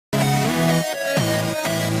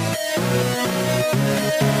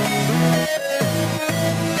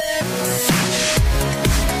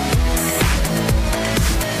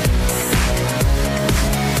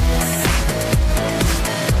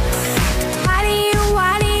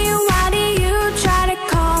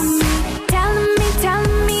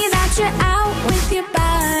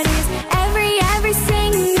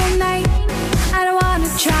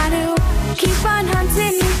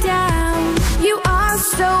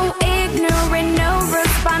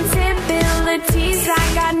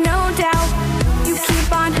I got no doubt. You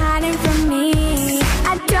keep on hiding from me.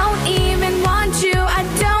 I don't even want you, I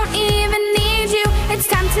don't even need you. It's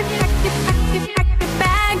time to pack your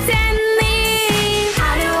bags and leave.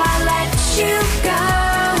 How do I let you go?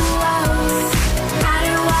 How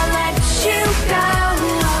do I let you go?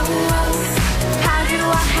 How do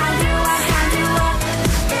I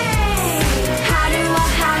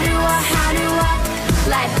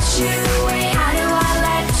let you in? How do I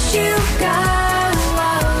let you go?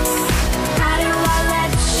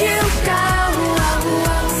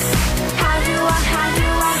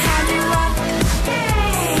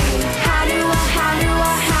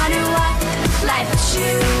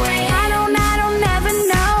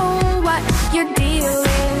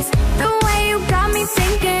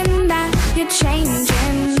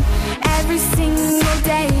 Changing every single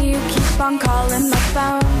day. You keep on calling my